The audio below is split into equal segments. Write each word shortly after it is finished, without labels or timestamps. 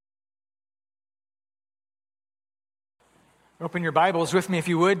Open your Bibles with me, if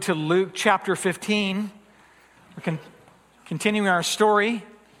you would, to Luke chapter 15. We're continuing our story.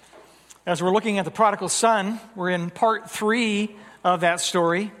 As we're looking at the prodigal son, we're in part 3 of that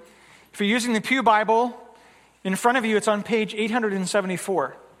story. If you're using the Pew Bible, in front of you, it's on page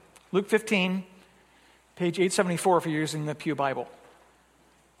 874. Luke 15, page 874 if you're using the Pew Bible.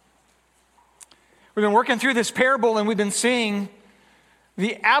 We've been working through this parable, and we've been seeing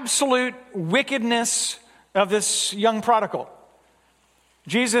the absolute wickedness of this young prodigal.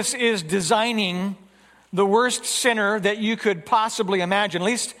 Jesus is designing the worst sinner that you could possibly imagine, at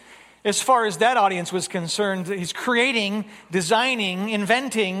least as far as that audience was concerned. He's creating, designing,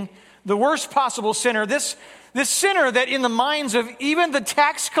 inventing the worst possible sinner. This sinner that in the minds of even the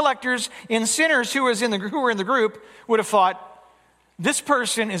tax collectors and sinners who were in the group would have thought, this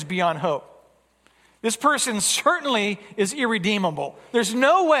person is beyond hope. This person certainly is irredeemable. There's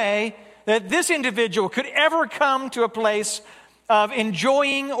no way that this individual could ever come to a place of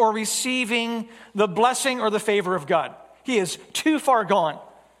enjoying or receiving the blessing or the favor of God. He is too far gone.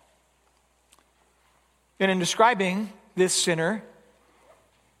 And in describing this sinner,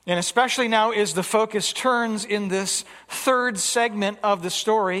 and especially now as the focus turns in this third segment of the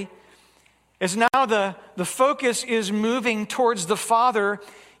story, as now the focus is moving towards the Father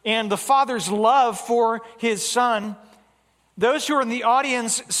and the Father's love for His Son, those who are in the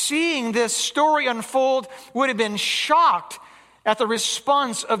audience seeing this story unfold would have been shocked at the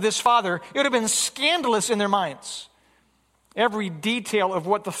response of this father. It would have been scandalous in their minds. Every detail of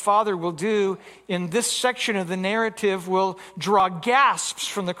what the Father will do in this section of the narrative will draw gasps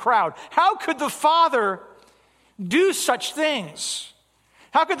from the crowd. How could the Father do such things?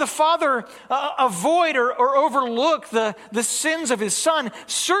 How could the Father avoid or overlook the sins of His Son?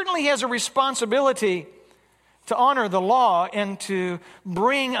 Certainly He has a responsibility to honor the law and to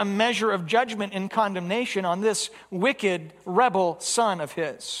bring a measure of judgment and condemnation on this wicked, rebel son of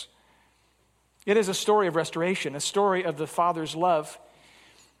His. It is a story of restoration, a story of the Father's love.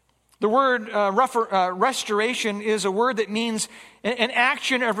 The word restoration is a word that means an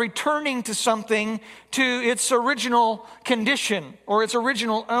action of returning to something to its original condition or its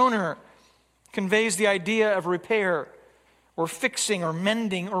original owner. It conveys the idea of repair or fixing or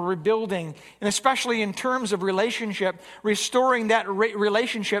mending or rebuilding, and especially in terms of relationship, restoring that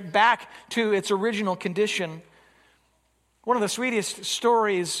relationship back to its original condition. One of the sweetest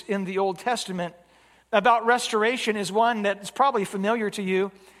stories in the Old Testament about restoration is one that's probably familiar to you.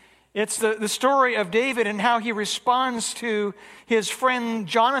 It's the story of David and how he responds to his friend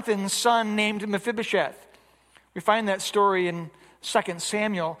Jonathan's son named Mephibosheth. We find that story in 2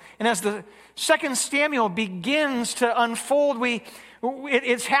 Samuel. And as the 2 Samuel begins to unfold,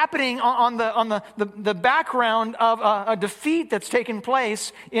 it's happening on the background of a defeat that's taken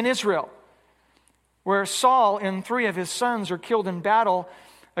place in Israel, where Saul and 3 of his sons are killed in battle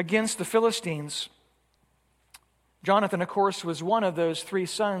against the Philistines. Jonathan, of course, was one of those 3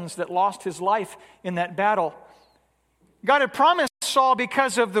 sons that lost his life in that battle. God had promised Saul,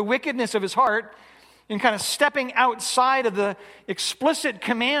 because of the wickedness of his heart, in kind of stepping outside of the explicit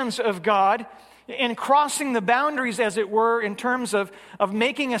commands of God and crossing the boundaries, as it were, in terms of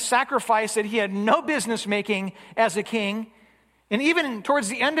making a sacrifice that he had no business making as a king. And even towards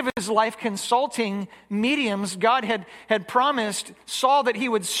the end of his life, consulting mediums, God had promised Saul that he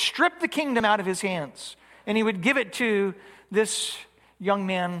would strip the kingdom out of his hands and he would give it to this young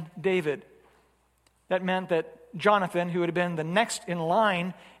man, David. That meant that Jonathan, who would have been the next in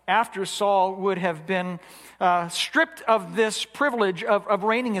line after Saul, would have been stripped of this privilege of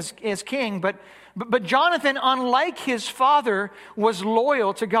reigning as king. But Jonathan, unlike his father, was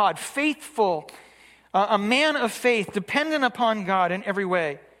loyal to God, faithful, a man of faith, dependent upon God in every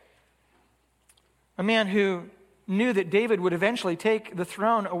way. A man who knew that David would eventually take the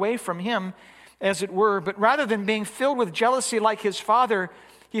throne away from him, as it were. But rather than being filled with jealousy like his father,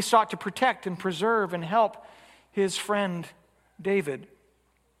 he sought to protect and preserve and help his friend David.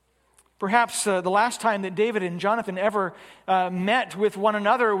 Perhaps the last time that David and Jonathan ever met with one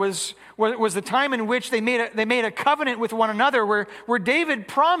another was the time in which they made a covenant with one another, where David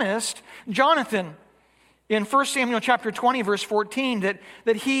promised Jonathan in 1 Samuel chapter 20, verse 14,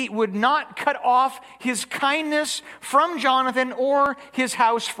 that he would not cut off his kindness from Jonathan or his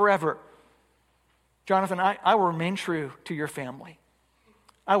house forever. Jonathan, I will remain true to your family.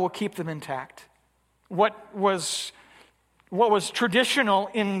 I will keep them intact. What was what was traditional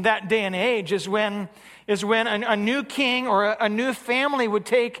in that day and age is when a new king or a new family would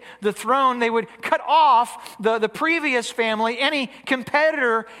take the throne, they would cut off the previous family, any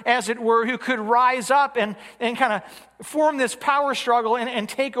competitor, as it were, who could rise up and kind of form this power struggle and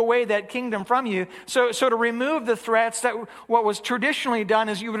take away that kingdom from you. So to remove the threats, that what was traditionally done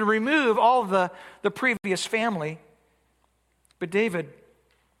is you would remove all of the previous family. But David,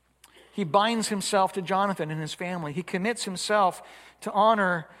 he binds himself to Jonathan and his family. He commits himself to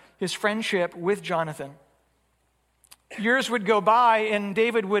honor his friendship with Jonathan. Years would go by, and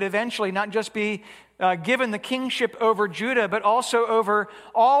David would eventually not just be given the kingship over Judah, but also over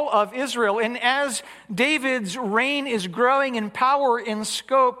all of Israel. And as David's reign is growing in power, in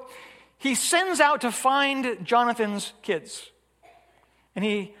scope, he sends out to find Jonathan's kids. And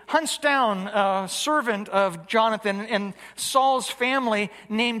he hunts down a servant of Jonathan and Saul's family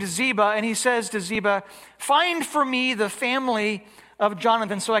named Ziba, and he says to Ziba, "Find for me the family of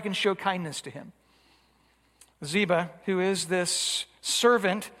Jonathan so I can show kindness to him." Ziba, who is this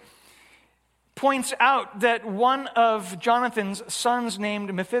servant, points out that one of Jonathan's sons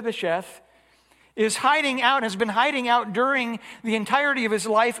named Mephibosheth is hiding out, has been hiding out during the entirety of his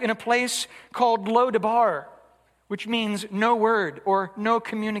life in a place called Lo-debar, which means no word or no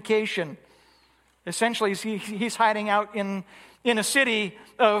communication. Essentially, he's hiding out in a city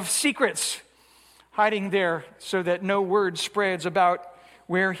of secrets, hiding there so that no word spreads about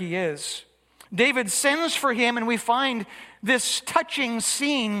where he is. David sends for him, and we find this touching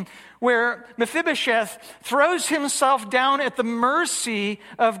scene where Mephibosheth throws himself down at the mercy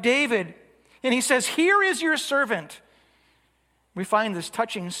of David. And he says, "Here is your servant." We find this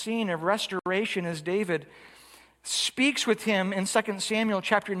touching scene of restoration as David speaks with him in 2 Samuel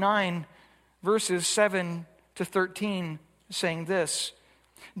chapter 9, verses 7 to 13, saying this.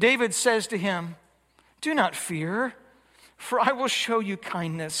 David says to him, "Do not fear, for I will show you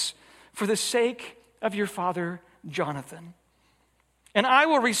kindness for the sake of your father Jonathan. And I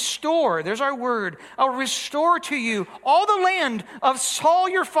will restore," there's our word, "I'll restore to you all the land of Saul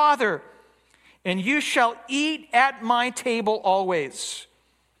your father, and you shall eat at my table always."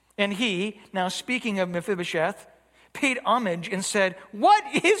 And he, now speaking of Mephibosheth, paid homage and said, "What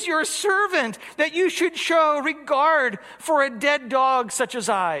is your servant that you should show regard for a dead dog such as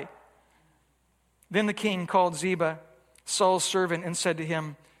I?" Then the king called Ziba, Saul's servant, and said to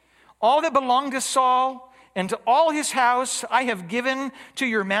him, "All that belonged to Saul and to all his house I have given to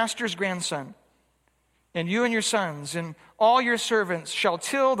your master's grandson. And you and your sons and all your servants shall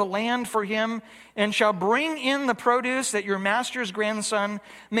till the land for him and shall bring in the produce that your master's grandson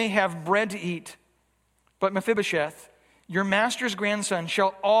may have bread to eat. But Mephibosheth, your master's grandson,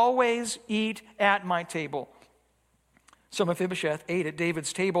 shall always eat at my table." So Mephibosheth ate at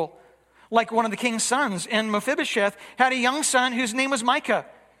David's table like one of the king's sons. And Mephibosheth had a young son whose name was Micah.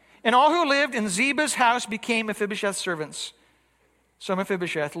 And all who lived in Ziba's house became Mephibosheth's servants. So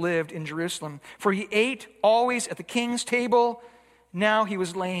Mephibosheth lived in Jerusalem, for he ate always at the king's table. Now he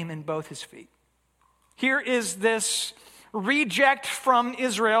was lame in both his feet. Here is this reject from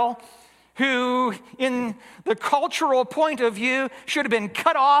Israel who, in the cultural point of view, should have been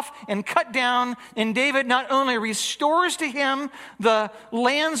cut off and cut down. And David not only restores to him the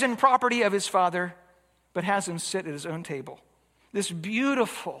lands and property of his father, but has him sit at his own table. This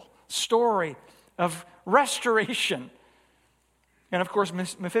beautiful story of restoration. And of course,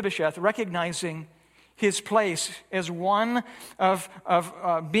 Mephibosheth, recognizing his place as one of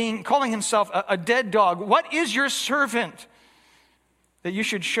calling himself a dead dog. "What is your servant that you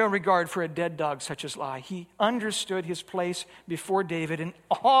should show regard for a dead dog such as I?" He understood his place before David and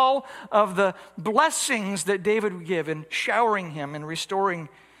all of the blessings that David would give in showering him and restoring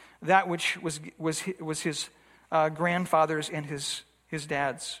that which was his grandfather's and his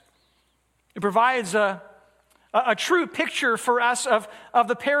dad's. It provides a true picture for us of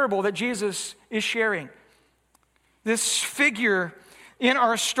the parable that Jesus is sharing. This figure in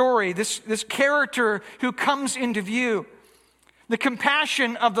our story, this character who comes into view, the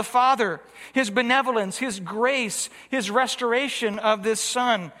compassion of the Father, his benevolence, his grace, his restoration of this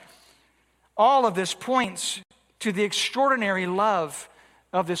Son. All of this points to the extraordinary love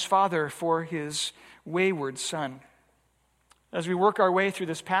of this Father for his wayward Son. As we work our way through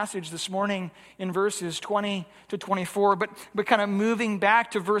this passage this morning in verses 20 to 24, but kind of moving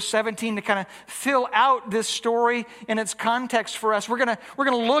back to verse 17 to kind of fill out this story and its context for us, we're going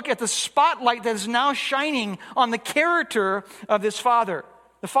to look at the spotlight that is now shining on the character of this Father.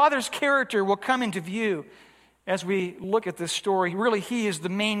 The Father's character will come into view as we look at this story. Really, he is the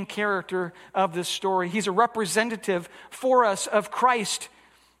main character of this story. He's a representative for us of Christ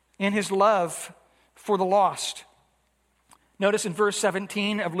and his love for the lost. Notice in verse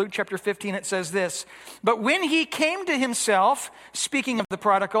 17 of Luke chapter 15, it says this, "But when he came to himself," speaking of the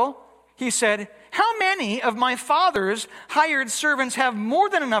prodigal, he said, "How many of my father's hired servants have more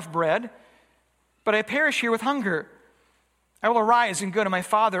than enough bread, but I perish here with hunger? I will arise and go to my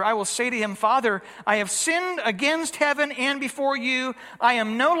father. I will say to him, Father, I have sinned against heaven and before you. I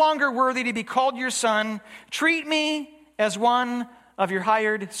am no longer worthy to be called your son. Treat me as one of your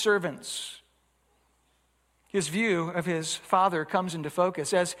hired servants." His view of his father comes into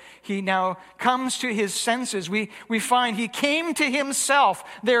focus. As he now comes to his senses, we find he came to himself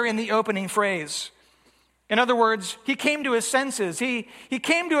there in the opening phrase. In other words, he came to his senses. He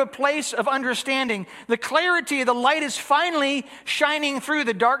came to a place of understanding. The clarity, the light is finally shining through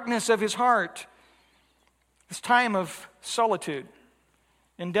the darkness of his heart. This time of solitude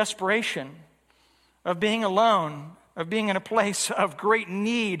and desperation, of being alone, of being in a place of great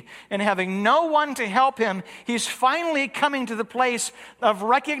need and having no one to help him, he's finally coming to the place of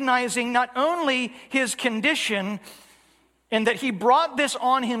recognizing not only his condition and that he brought this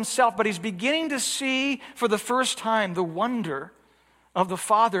on himself, but he's beginning to see for the first time the wonder of the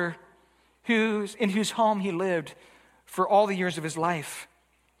Father in whose home he lived for all the years of his life.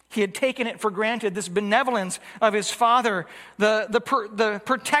 He had taken it for granted, this benevolence of his Father, the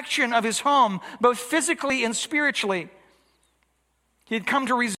protection of his home, both physically and spiritually. He had come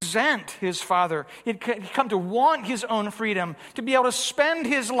to resent his Father. He had come to want his own freedom, to be able to spend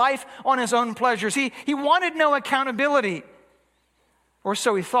his life on his own pleasures. He wanted no accountability, or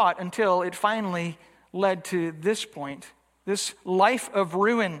so he thought, until it finally led to this point, this life of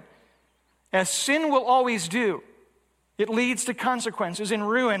ruin. As sin will always do, it leads to consequences in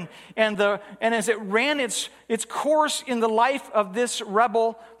ruin. And as it ran its course in the life of this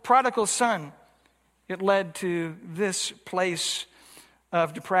rebel prodigal son, it led to this place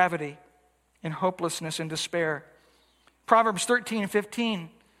of depravity and hopelessness and despair. Proverbs 13:15,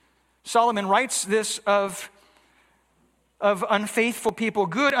 Solomon writes this of unfaithful people.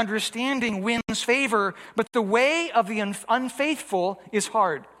 "Good understanding wins favor, but the way of the unfaithful is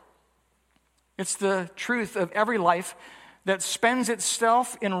hard." It's the truth of every life that spends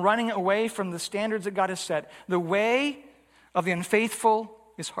itself in running away from the standards that God has set. The way of the unfaithful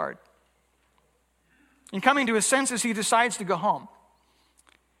is hard. In coming to his senses, he decides to go home.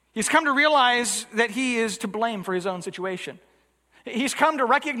 He's come to realize that he is to blame for his own situation. He's come to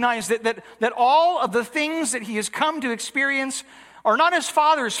recognize that all of the things that he has come to experience are not his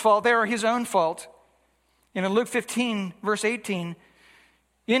father's fault, they are his own fault. And in Luke 15, verse 18,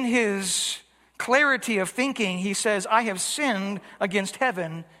 in his clarity of thinking, he says, "I have sinned against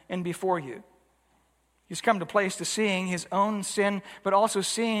heaven and before you." He's come to place to seeing his own sin, but also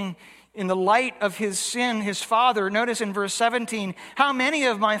seeing in the light of his sin, his father. Notice in verse 17, "How many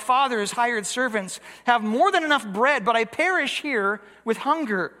of my father's hired servants have more than enough bread, but I perish here with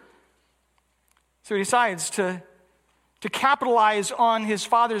hunger?" So he decides to capitalize on his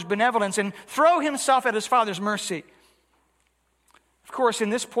father's benevolence and throw himself at his father's mercy. Of course, in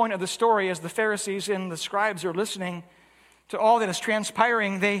this point of the story, as the Pharisees and the scribes are listening to all that is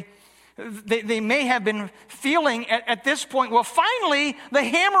transpiring, they may have been feeling at this point, well, finally, the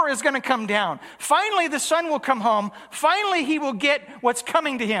hammer is going to come down. Finally, the son will come home. Finally, he will get what's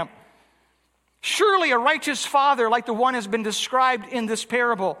coming to him. Surely a righteous father, like the one has been described in this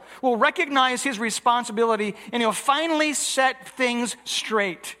parable, will recognize his responsibility and he'll finally set things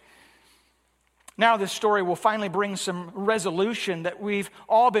straight. Now this story will finally bring some resolution that we've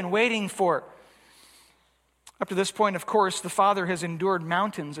all been waiting for. Up to this point, of course, the father has endured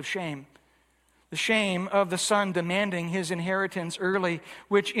mountains of shame. The shame of the son demanding his inheritance early,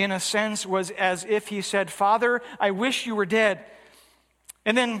 which in a sense was as if he said, "Father, I wish you were dead."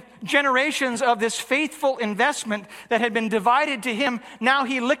 And then generations of this faithful investment that had been divided to him, now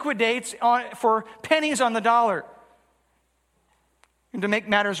he liquidates for pennies on the dollar. And to make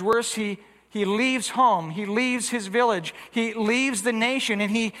matters worse, he leaves home, he leaves his village, he leaves the nation, and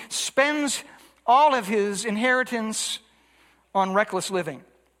he spends all of his inheritance on reckless living.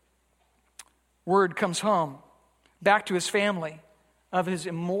 Word comes home, back to his family, of his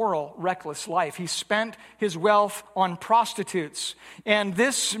immoral, reckless life. He spent his wealth on prostitutes. And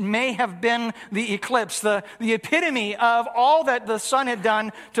this may have been the eclipse, the epitome of all that the son had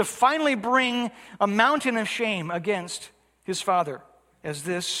done to finally bring a mountain of shame against his father, as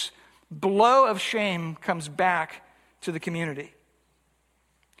this blow of shame comes back to the community.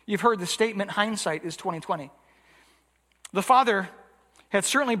 You've heard the statement, hindsight is 20/20. The father had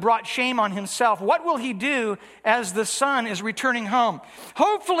certainly brought shame on himself. What will he do as the son is returning home?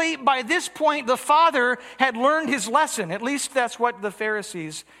 Hopefully, by this point, the father had learned his lesson. At least that's what the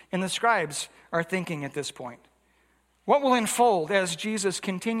Pharisees and the scribes are thinking at this point. What will unfold as Jesus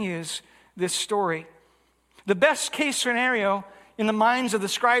continues this story? The best case scenario in the minds of the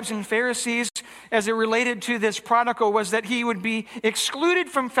scribes and Pharisees as it related to this prodigal was that he would be excluded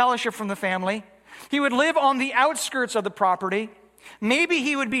from fellowship from the family. He would live on the outskirts of the property. Maybe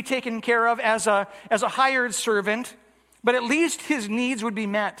he would be taken care of as a hired servant, but at least his needs would be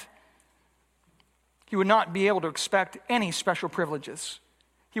met. He would not be able to expect any special privileges.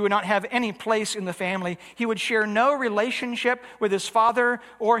 He would not have any place in the family. He would share no relationship with his father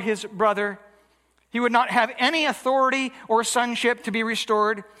or his brother. He would not have any authority or sonship to be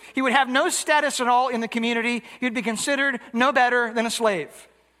restored. He would have no status at all in the community. He would be considered no better than a slave.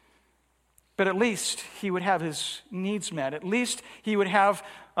 But at least he would have his needs met. At least he would have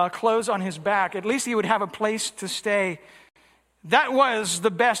clothes on his back. At least he would have a place to stay. That was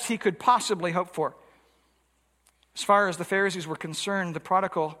the best he could possibly hope for. As far as the Pharisees were concerned, the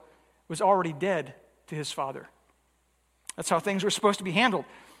prodigal was already dead to his father. That's how things were supposed to be handled.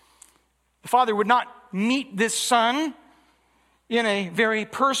 The father would not meet this son in a very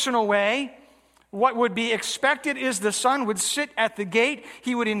personal way. What would be expected is the son would sit at the gate.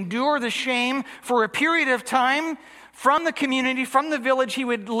 He would endure the shame for a period of time from the community, from the village. He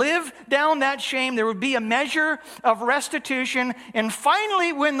would live down that shame. There would be a measure of restitution. And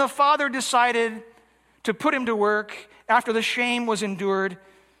finally, when the father decided to put him to work after the shame was endured,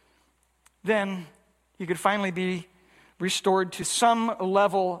 then he could finally be restored to some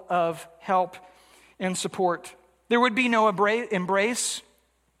level of help and support. There would be no embrace.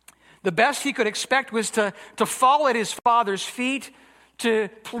 The best he could expect was to fall at his father's feet, to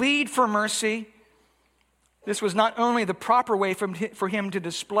plead for mercy. This was not only the proper way for him to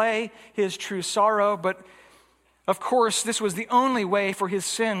display his true sorrow, but of course, this was the only way for his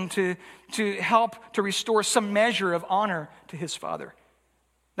sin to help to restore some measure of honor to his father.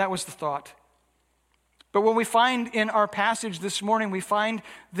 That was the thought. But what we find in our passage this morning, we find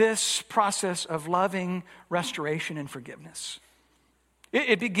this process of loving restoration and forgiveness.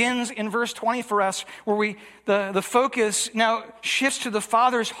 It begins in verse 20 for us, where the focus now shifts to the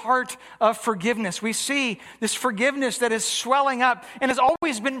Father's heart of forgiveness. We see this forgiveness that is swelling up and has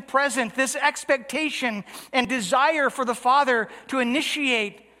always been present, this expectation and desire for the Father to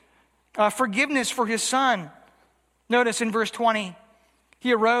initiate forgiveness for his Son. Notice in verse 20,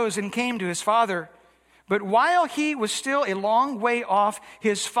 he arose and came to his father. But while he was still a long way off,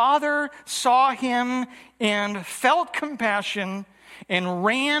 his father saw him and felt compassion and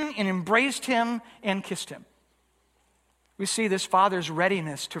ran and embraced him and kissed him. We see this father's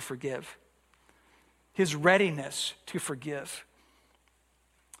readiness to forgive. His readiness to forgive.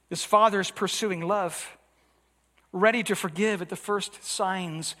 This father's pursuing love, ready to forgive at the first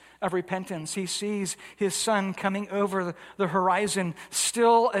signs of repentance. He sees his son coming over the horizon,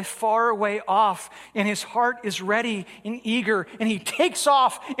 still a far way off, and his heart is ready and eager, and he takes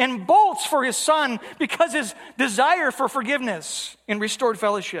off and bolts for his son because his desire for forgiveness and restored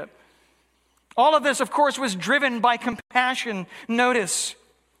fellowship. All of this, of course, was driven by compassion. Notice,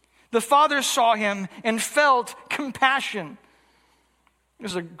 the father saw him and felt compassion.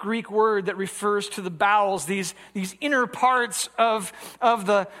 There's a Greek word that refers to the bowels, these inner parts of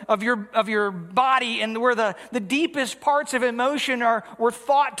your body, and where the deepest parts of emotion were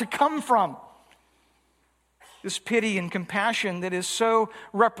thought to come from. This pity and compassion that is so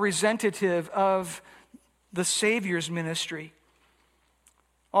representative of the Savior's ministry.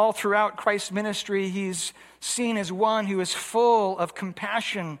 All throughout Christ's ministry, he's seen as one who is full of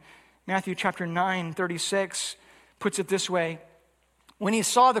compassion. Matthew chapter 9:36 puts it this way. When he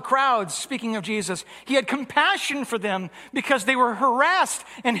saw the crowds, speaking of Jesus, he had compassion for them because they were harassed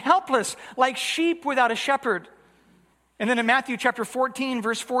and helpless like sheep without a shepherd. And then in Matthew chapter 14,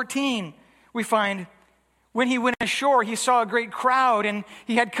 verse 14, we find, when he went ashore, he saw a great crowd and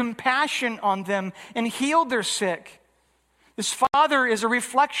he had compassion on them and healed their sick. This father is a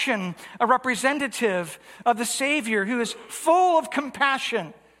reflection, a representative of the Savior who is full of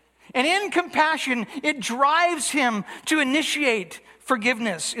compassion. And in compassion, it drives him to initiate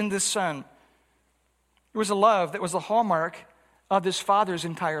forgiveness in this son. It was a love that was the hallmark of this father's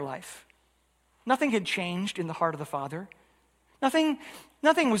entire life. Nothing had changed in the heart of the father. Nothing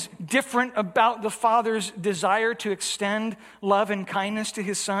was different about the father's desire to extend love and kindness to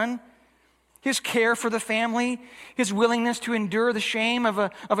his son. His care for the family, his willingness to endure the shame of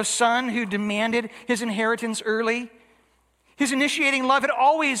a son who demanded his inheritance early. His initiating love had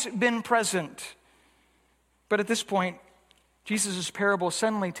always been present. But at this point, Jesus' parable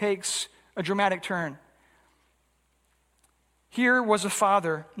suddenly takes a dramatic turn. Here was a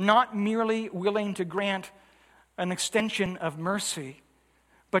father not merely willing to grant an extension of mercy,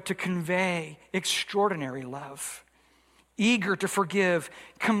 but to convey extraordinary love. eager to forgive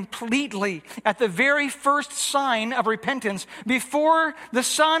completely at the very first sign of repentance, before the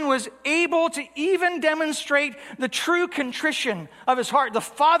Son was able to even demonstrate the true contrition of his heart. The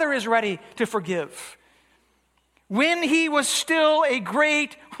Father is ready to forgive. When he was still a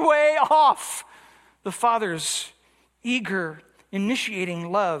great way off, the Father's eager,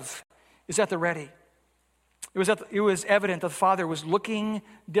 initiating love is at the ready. It was evident that the Father was looking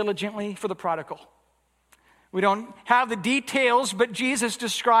diligently for the prodigal. We don't have the details, but Jesus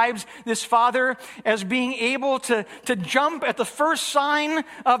describes this Father as being able to jump at the first sign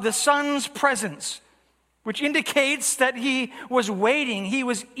of the Son's presence, which indicates that he was waiting, he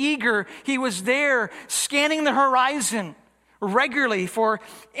was eager, he was there, scanning the horizon regularly for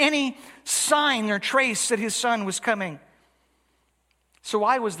any sign or trace that his Son was coming. So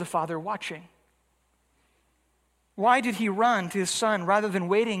why was the Father watching? Why did he run to his Son rather than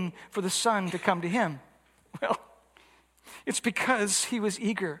waiting for the Son to come to him? Well, it's because he was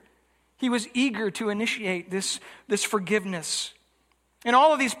eager. He was eager to initiate this forgiveness. In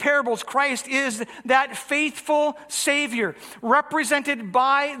all of these parables, Christ is that faithful Savior, represented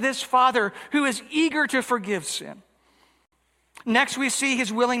by this Father who is eager to forgive sin. Next, we see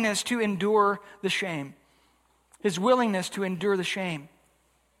his willingness to endure the shame. His willingness to endure the shame.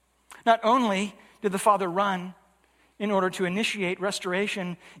 Not only did the Father run in order to initiate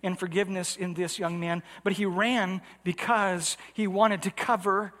restoration and forgiveness in this young man, but he ran because he wanted to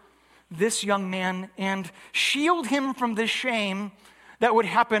cover this young man and shield him from the shame that would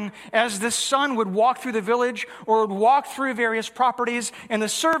happen as this son would walk through the village or would walk through various properties, and the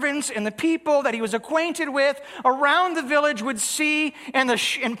servants and the people that he was acquainted with around the village would see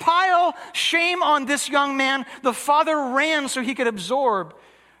and pile shame on this young man. The Father ran so he could absorb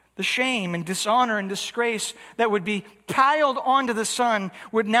the shame and dishonor and disgrace that would be piled onto the Son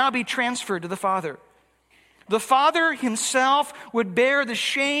would now be transferred to the Father. The Father himself would bear the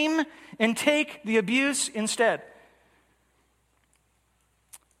shame and take the abuse instead.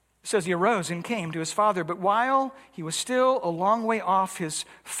 It says he arose and came to his father, but while he was still a long way off, his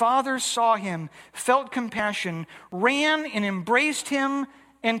father saw him, felt compassion, ran and embraced him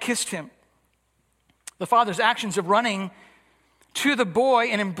and kissed him. The father's actions of running to the boy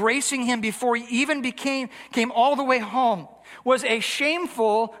and embracing him before he even came all the way home was a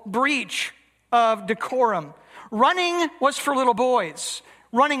shameful breach of decorum. Running was for little boys.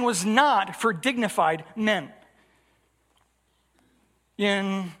 Running was not for dignified men.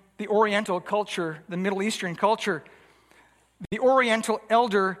 In the Oriental culture, the Middle Eastern culture, the Oriental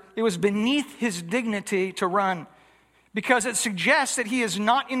elder, it was beneath his dignity to run because it suggests that he is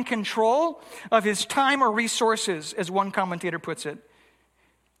not in control of his time or resources, as one commentator puts it.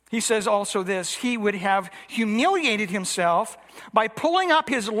 He says also this: he would have humiliated himself by pulling up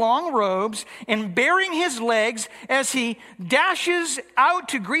his long robes and baring his legs as he dashes out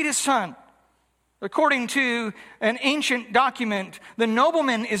to greet his son. According to an ancient document, the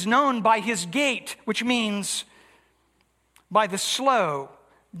nobleman is known by his gait, which means by the slow,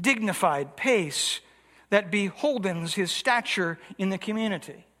 dignified pace that beholdens his stature in the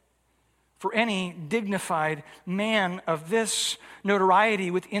community. For any dignified man of this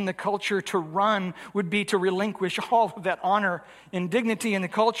notoriety within the culture, to run would be to relinquish all of that honor and dignity in the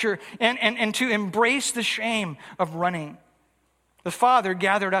culture and to embrace the shame of running. The father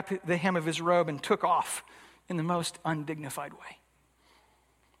gathered up the hem of his robe and took off in the most undignified way.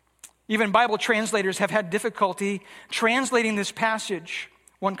 Even Bible translators have had difficulty translating this passage,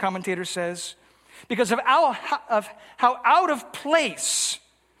 one commentator says, because of how out of place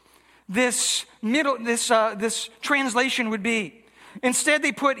this translation would be. Instead,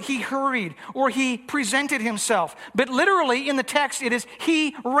 they put "he hurried" or "he presented himself." But literally in the text, it is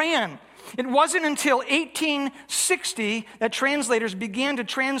 "he ran." It wasn't until 1860 that translators began to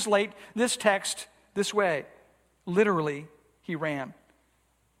translate this text this way. Literally, he ran.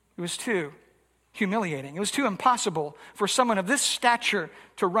 It was too humiliating. It was too impossible for someone of this stature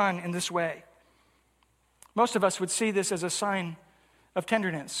to run in this way. Most of us would see this as a sign of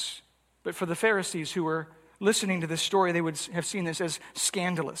tenderness. But for the Pharisees who were listening to this story, they would have seen this as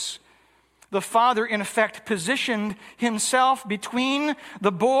scandalous. The father, in effect, positioned himself between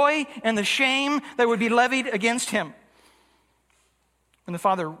the boy and the shame that would be levied against him. When the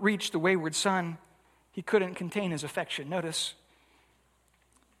father reached the wayward son, he couldn't contain his affection. Notice,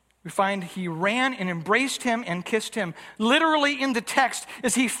 we find he ran and embraced him and kissed him. Literally in the text,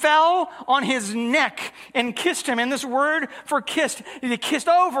 as he fell on his neck and kissed him. And this word for kissed, he kissed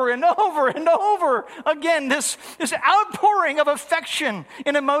over and over and over again. This outpouring of affection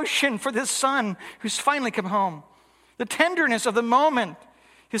and emotion for this son who's finally come home. The tenderness of the moment.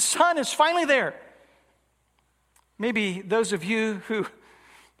 His son is finally there. Maybe those of you who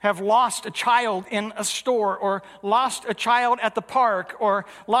have lost a child in a store, or lost a child at the park, or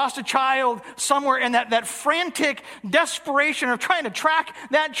lost a child somewhere, in that frantic desperation of trying to track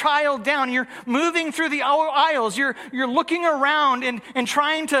that child down. You're moving through the aisles. You're looking around and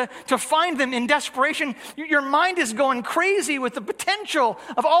trying to find them in desperation. Your mind is going crazy with the potential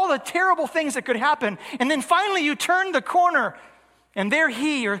of all the terrible things that could happen. And then finally you turn the corner, and there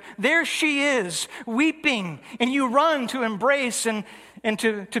he or there she is, weeping, and you run to embrace and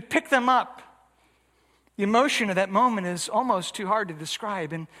to pick them up. The emotion of that moment is almost too hard to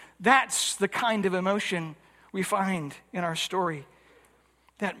describe, and that's the kind of emotion we find in our story.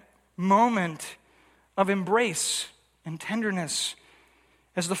 That moment of embrace and tenderness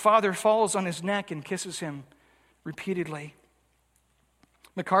as the father falls on his neck and kisses him repeatedly.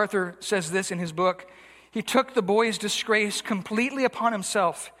 MacArthur says this in his book: he took the boy's disgrace completely upon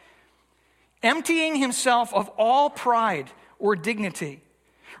himself, emptying himself of all pride or dignity,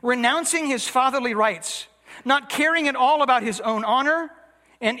 renouncing his fatherly rights, not caring at all about his own honor,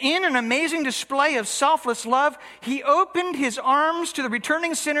 and in an amazing display of selfless love, he opened his arms to the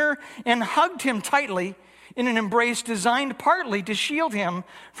returning sinner and hugged him tightly in an embrace designed partly to shield him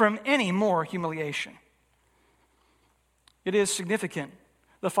from any more humiliation. It is significant.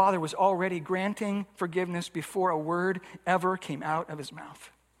 The father was already granting forgiveness before a word ever came out of his mouth.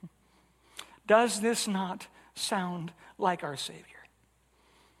 Does this not sound like our Savior?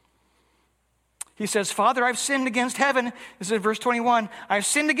 He says, Father, I've sinned against heaven. This is verse 21. I've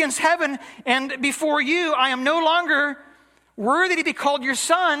sinned against heaven, and before you I am no longer worthy to be called your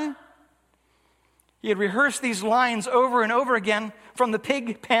son. He had rehearsed these lines over and over again from the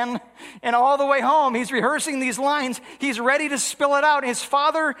pig pen and all the way home. He's rehearsing these lines. He's ready to spill it out. His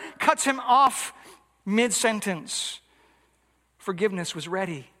father cuts him off mid-sentence. Forgiveness was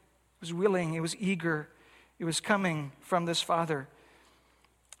ready. It was willing. It was eager. It was coming from this father.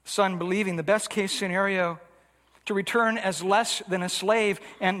 Son, believing the best case scenario, to return as less than a slave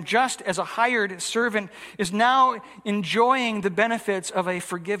and just as a hired servant, is now enjoying the benefits of a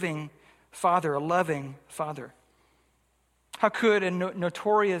forgiving father, a loving father. How could a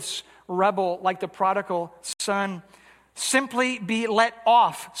notorious rebel like the prodigal son simply be let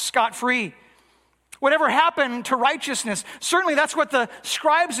off scot-free? Whatever happened to righteousness? Certainly that's what the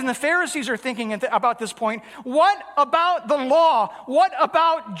scribes and the Pharisees are thinking about this point. What about the law? What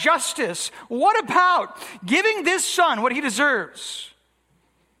about justice? What about giving this son what he deserves?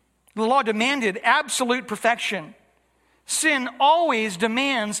 The law demanded absolute perfection. Sin always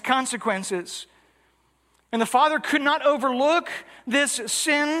demands consequences. And the Father could not overlook this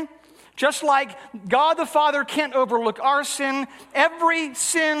sin. Just like God the Father can't overlook our sin, every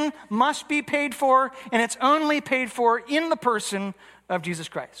sin must be paid for, and it's only paid for in the person of Jesus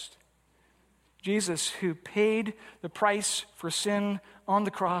Christ. Jesus, who paid the price for sin on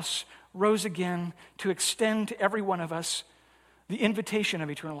the cross, rose again to extend to every one of us the invitation of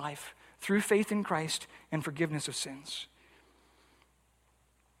eternal life through faith in Christ and forgiveness of sins.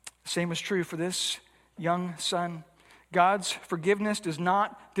 The same was true for this young son. God's forgiveness does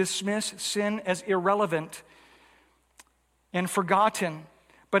not dismiss sin as irrelevant and forgotten,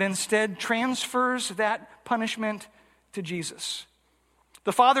 but instead transfers that punishment to Jesus.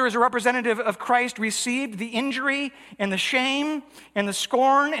 The Father, as a representative of Christ, received the injury and the shame and the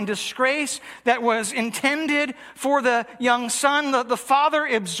scorn and disgrace that was intended for the young son. The Father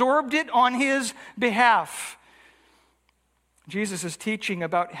absorbed it on his behalf. Jesus is teaching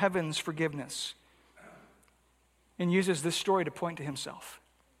about heaven's forgiveness and uses this story to point to himself,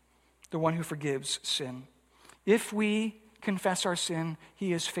 the one who forgives sin. If we confess our sin,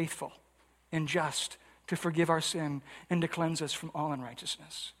 he is faithful and just to forgive our sin and to cleanse us from all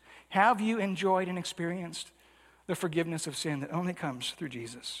unrighteousness. Have you enjoyed and experienced the forgiveness of sin that only comes through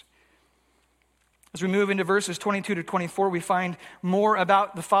Jesus? As we move into verses 22 to 24, we find more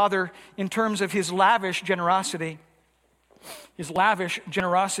about the Father in terms of his lavish generosity. His lavish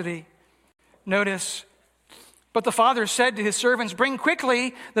generosity. Notice, but the father said to his servants, bring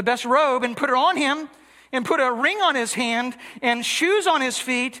quickly the best robe and put it on him, and put a ring on his hand and shoes on his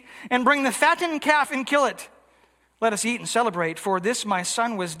feet, and bring the fattened calf and kill it. Let us eat and celebrate, for this my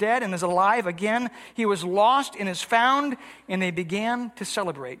son was dead and is alive again. He was lost and is found, and they began to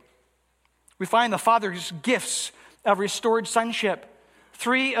celebrate. We find the father's gifts of restored sonship.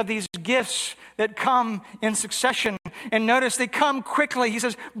 3 of these gifts that come in succession. And notice they come quickly. He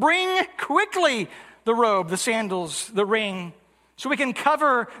says, bring quickly the robe, the sandals, the ring, so we can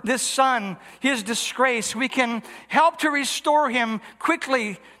cover this son, his disgrace. We can help to restore him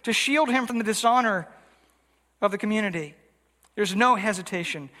quickly, to shield him from the dishonor of the community. There's no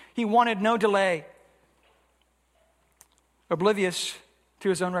hesitation. He wanted no delay. Oblivious to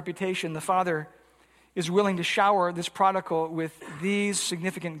his own reputation, the father is willing to shower this prodigal with these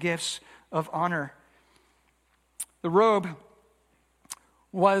significant gifts of honor. The robe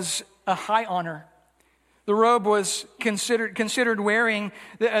was a high honor. The robe was considered wearing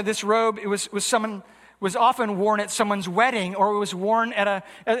this robe. It was often worn at someone's wedding, or it was worn at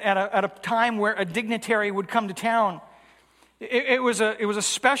a time where a dignitary would come to town. It was a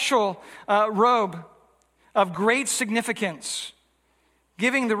special robe of great significance.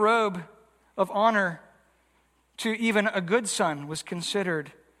 Giving the robe of honor to even a good son was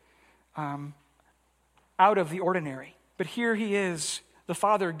considered out of the ordinary. But here he is, the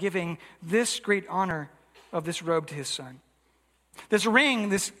father, giving this great honor of this robe to his son. This ring,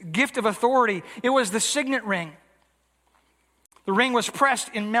 this gift of authority, it was the signet ring. The ring was pressed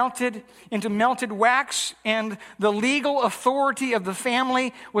into melted wax, and the legal authority of the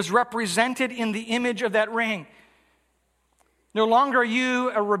family was represented in the image of that ring. No longer are you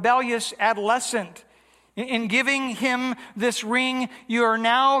a rebellious adolescent. In giving him this ring, you are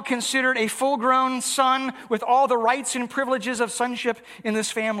now considered a full-grown son with all the rights and privileges of sonship in this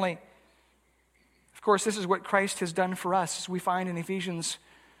family. Of course, this is what Christ has done for us, as we find in Ephesians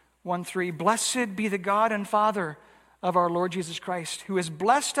 1:3. Blessed be the God and Father of our Lord Jesus Christ, who has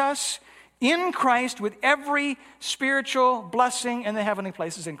blessed us in Christ with every spiritual blessing in the heavenly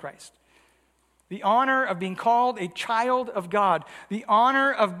places in Christ. The honor of being called a child of God. The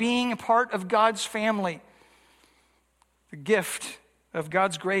honor of being a part of God's family. The gift of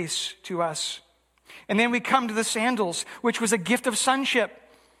God's grace to us. And then we come to the sandals, which was a gift of sonship.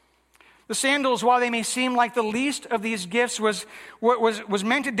 The sandals, while they may seem like the least of these gifts, was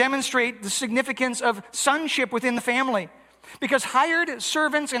meant to demonstrate the significance of sonship within the family. Because hired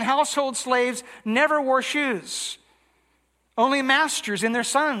servants and household slaves never wore shoes. Only masters and their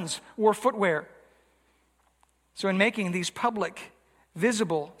sons wore footwear. So in making these public,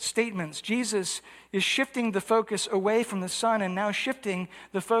 visible statements, Jesus is shifting the focus away from the Son and now shifting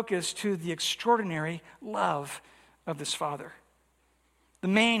the focus to the extraordinary love of this Father. The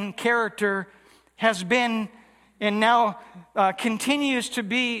main character has been and now continues to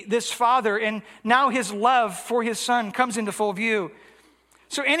be this Father, and now his love for his Son comes into full view.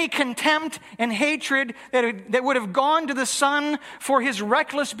 So any contempt and hatred that would have gone to the Son for his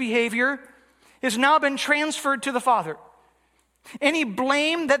reckless behavior has now been transferred to the Father. Any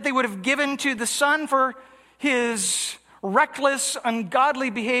blame that they would have given to the Son for his reckless,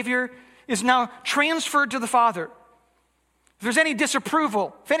 ungodly behavior is now transferred to the Father. If there's any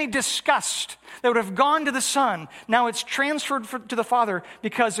disapproval, if any disgust that would have gone to the Son, now it's transferred to the Father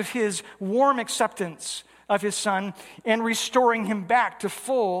because of his warm acceptance of his Son and restoring him back to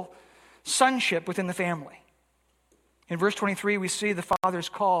full sonship within the family. In verse 23, we see the Father's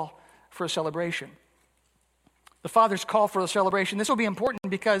call for a celebration. The Father's call for a celebration. This will be important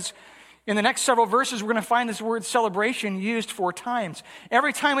because in the next several verses, we're going to find this word celebration used 4 times.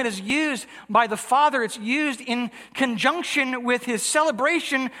 Every time it is used by the Father, it's used in conjunction with his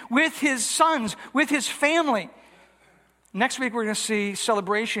celebration with his sons, with his family. Next week, we're going to see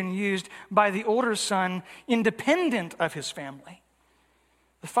celebration used by the older son, independent of his family.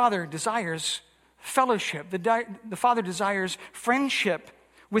 The Father desires fellowship. The Father desires friendship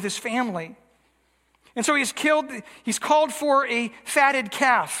with his family. And so he's called for a fatted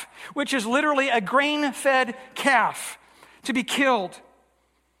calf, which is literally a grain-fed calf, to be killed.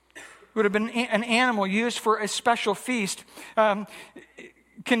 It would have been an animal used for a special feast,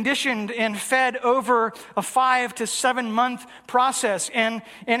 conditioned and fed over a 5 to 7 month process, and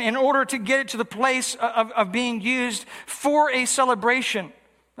in order to get it to the place of being used for a celebration.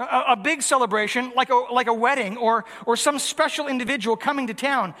 A big celebration like a wedding or some special individual coming to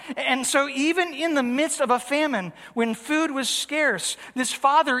town. And so even in the midst of a famine, when food was scarce, this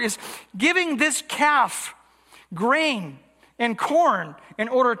father is giving this calf grain and corn in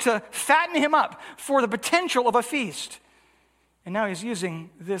order to fatten him up for the potential of a feast. And now he's using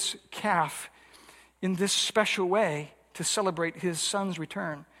this calf in this special way to celebrate his son's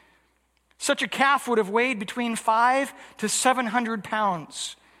return. Such a calf would have weighed between 500 to 700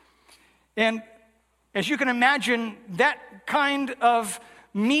 pounds. And as you can imagine, that kind of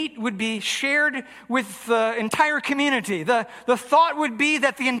meat would be shared with the entire community. The thought would be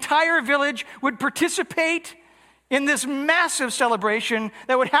that the entire village would participate in this massive celebration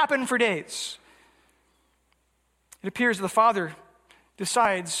that would happen for days. It appears the father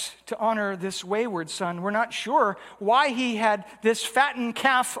decides to honor this wayward son. We're not sure why he had this fattened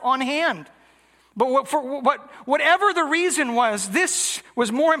calf on hand. But whatever the reason was, this was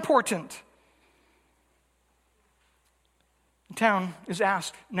more important. The town is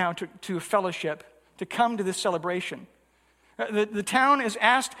asked now to fellowship, to come to this celebration. The town is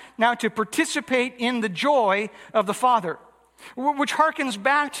asked now to participate in the joy of the Father, which harkens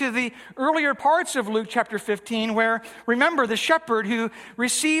back to the earlier parts of Luke chapter 15, where, remember, the shepherd who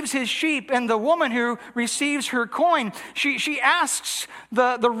receives his sheep and the woman who receives her coin, she asks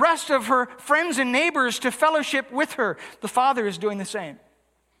the rest of her friends and neighbors to fellowship with her. The Father is doing the same.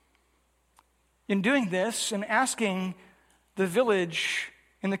 In doing this and asking the village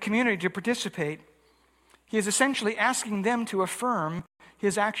and the community to participate, he is essentially asking them to affirm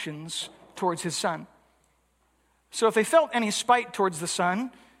his actions towards his Son. So if they felt any spite towards the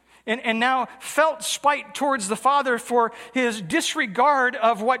Son, and now felt spite towards the Father for his disregard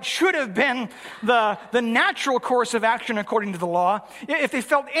of what should have been the natural course of action according to the law, if they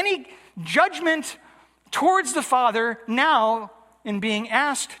felt any judgment towards the Father, now in being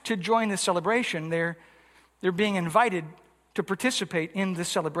asked to join this celebration, they're being invited to participate in this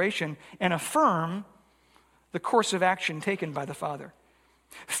celebration and affirm the course of action taken by the Father.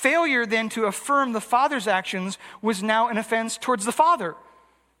 Failure then to affirm the Father's actions was now an offense towards the Father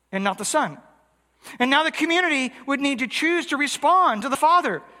and not the Son. And now the community would need to choose to respond to the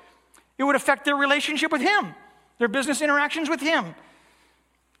Father. It would affect their relationship with him, their business interactions with him.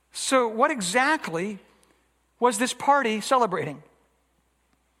 So what exactly was this party celebrating?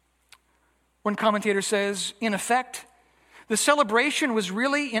 One commentator says, in effect, the celebration was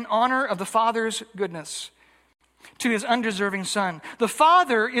really in honor of the Father's goodness to his undeserving Son. The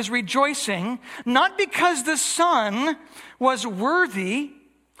Father is rejoicing not because the Son was worthy,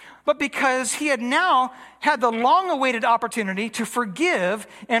 but because he had now had the long-awaited opportunity to forgive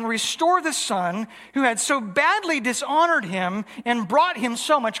and restore the Son who had so badly dishonored him and brought him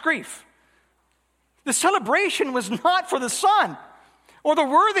so much grief. The celebration was not for the Son or the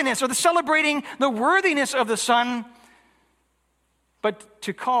worthiness or the celebrating the worthiness of the Son, but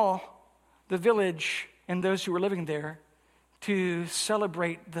to call the village and those who were living there to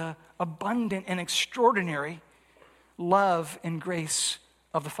celebrate the abundant and extraordinary love and grace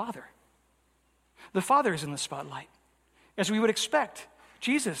of the Father. The Father is in the spotlight. As we would expect,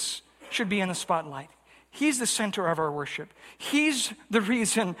 Jesus should be in the spotlight. He's the center of our worship. He's the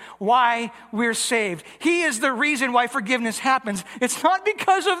reason why we're saved. He is the reason why forgiveness happens. It's not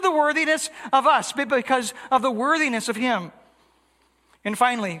because of the worthiness of us, but because of the worthiness of him. And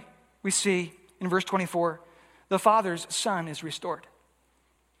finally, we see in verse 24, the Father's Son is restored.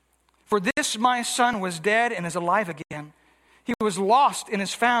 For this my son was dead and is alive again. He was lost and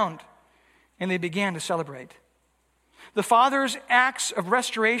is found. And they began to celebrate. The Father's acts of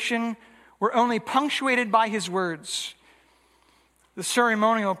restoration were only punctuated by his words. The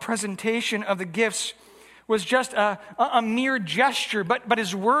ceremonial presentation of the gifts was just a mere gesture, but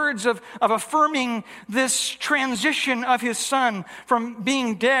his words of affirming this transition of his Son from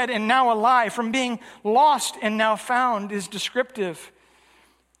being dead and now alive, from being lost and now found, is descriptive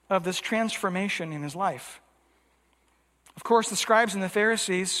of this transformation in his life. Of course, the scribes and the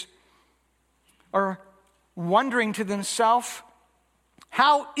Pharisees are wondering to themselves,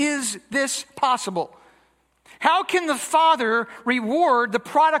 how is this possible? How can the Father reward the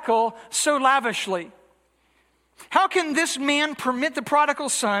prodigal so lavishly? How can this man permit the prodigal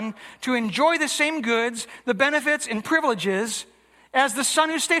son to enjoy the same goods, the benefits, and privileges as the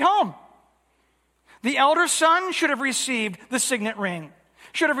son who stayed home? The elder son should have received the signet ring,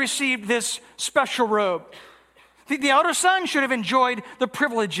 should have received this special robe. The elder son should have enjoyed the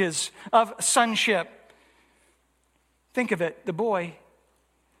privileges of sonship. Think of it, the boy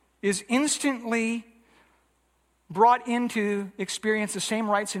is instantly brought into experience the same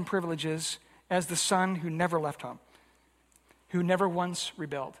rights and privileges as the son who never left home, who never once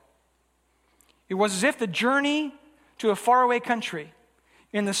rebelled. It was as if the journey to a faraway country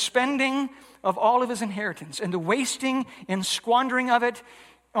and the spending of all of his inheritance and the wasting and squandering of it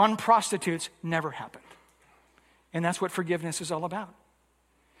on prostitutes never happened. And that's what forgiveness is all about.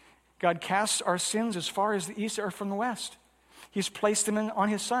 God casts our sins as far as the east are from the west. He's placed them on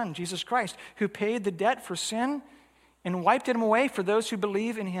his Son, Jesus Christ, who paid the debt for sin and wiped them away for those who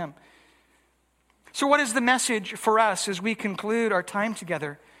believe in him. So what is the message for us as we conclude our time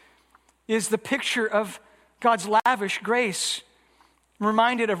together? Is the picture of God's lavish grace. I'm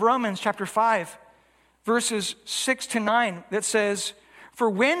reminded of Romans chapter 5, verses 6 to 9, that says, "For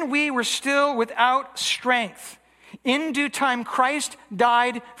when we were still without strength, in due time Christ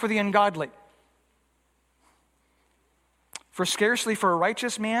died for the ungodly. For scarcely for a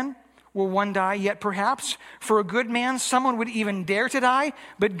righteous man will one die, yet perhaps for a good man someone would even dare to die.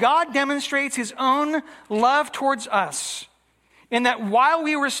 But God demonstrates his own love towards us, in that while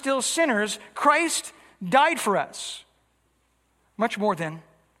we were still sinners, Christ died for us. Much more then,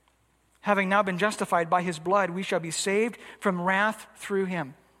 Having now been justified by his blood, we shall be saved from wrath through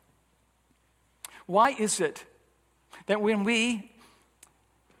him. Why is it that when we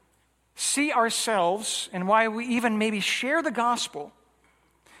see ourselves, and why we even maybe share the gospel,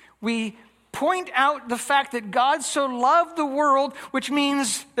 we point out the fact that God so loved the world, which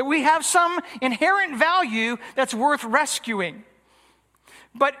means that we have some inherent value that's worth rescuing.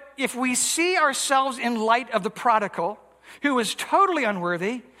 But if we see ourselves in light of the prodigal, who was totally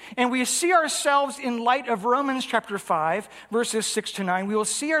unworthy, and we see ourselves in light of Romans chapter 5, verses 6 to 9, we will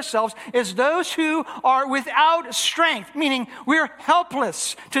see ourselves as those who are without strength, meaning we're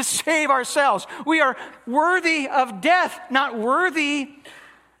helpless to save ourselves. We are worthy of death, not worthy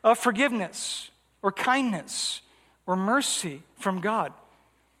of forgiveness or kindness or mercy from God.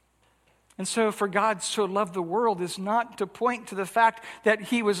 And so for God so loved the world is not to point to the fact that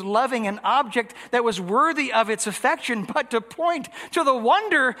he was loving an object that was worthy of its affection, but to point to the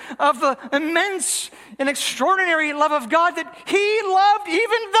wonder of the immense and extraordinary love of God, that he loved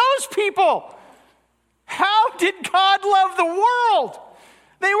even those people. How did God love the world?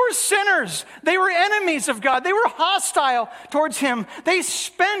 They were sinners. They were enemies of God. They were hostile towards him. They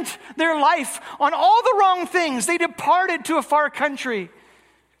spent their life on all the wrong things. They departed to a far country.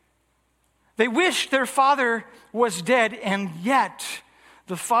 They wished their father was dead, and yet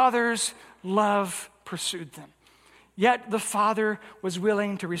the father's love pursued them. Yet the father was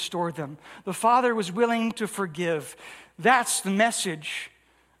willing to restore them. The father was willing to forgive. That's the message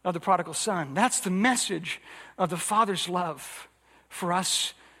of the prodigal son. That's the message of the father's love for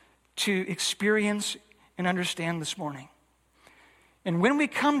us to experience and understand this morning. And when we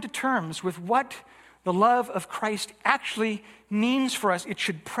come to terms with what the love of Christ actually means for us, it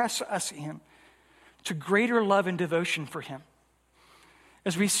should press us in to greater love and devotion for him.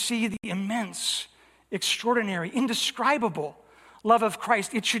 As we see the immense, extraordinary, indescribable love of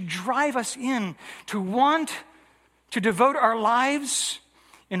Christ, it should drive us in to want to devote our lives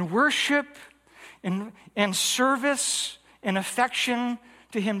in worship and service and affection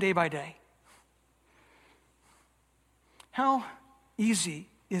to him day by day. How easy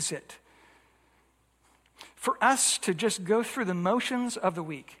is it for us to just go through the motions of the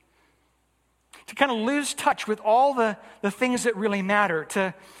week, to kind of lose touch with all the things that really matter,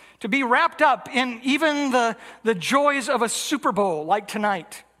 to be wrapped up in even the joys of a Super Bowl like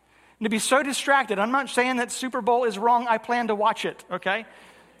tonight, and to be so distracted? I'm not saying that Super Bowl is wrong. I plan to watch it, okay?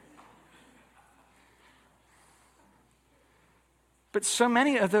 But so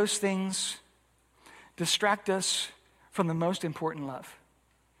many of those things distract us from the most important love.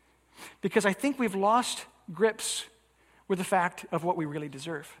 Because I think we've lost grips with the fact of what we really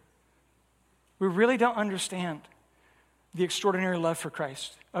deserve. We really don't understand the extraordinary love for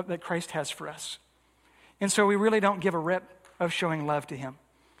Christ, that Christ has for us. And so we really don't give a rip of showing love to him.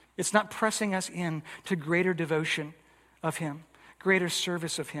 It's not pressing us in to greater devotion of him, greater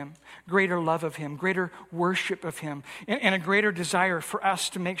service of him, greater love of him, greater worship of him, and a greater desire for us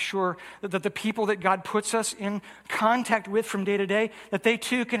to make sure that the people that God puts us in contact with from day to day, that they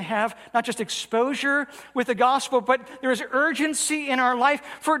too can have not just exposure with the gospel, but there is urgency in our life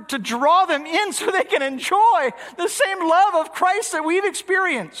to draw them in so they can enjoy the same love of Christ that we've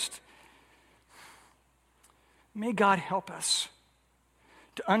experienced. May God help us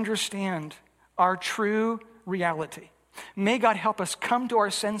to understand our true reality. May God help us come to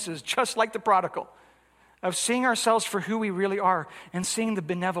our senses, just like the prodigal, of seeing ourselves for who we really are and seeing the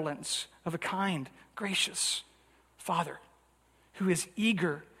benevolence of a kind, gracious Father who is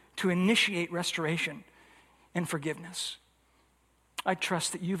eager to initiate restoration and forgiveness. I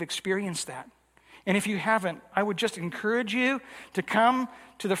trust that you've experienced that. And if you haven't, I would just encourage you to come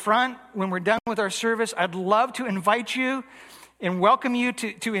to the front when we're done with our service. I'd love to invite you and welcome you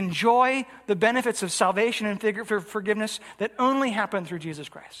to enjoy the benefits of salvation and forgiveness that only happen through Jesus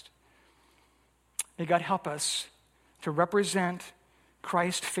Christ. May God help us to represent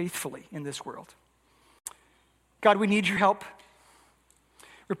Christ faithfully in this world. God, we need your help.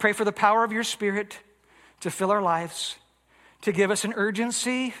 We pray for the power of your Spirit to fill our lives, to give us an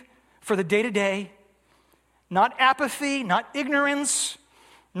urgency for the day-to-day, not apathy, not ignorance,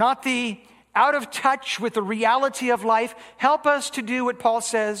 not the out of touch with the reality of life. Help us to do what Paul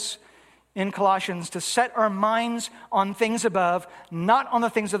says in Colossians, to set our minds on things above, not on the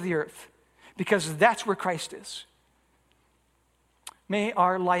things of the earth, because that's where Christ is. May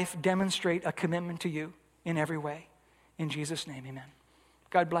our life demonstrate a commitment to you in every way. In Jesus' name, amen.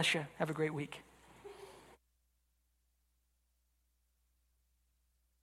 God bless you. Have a great week.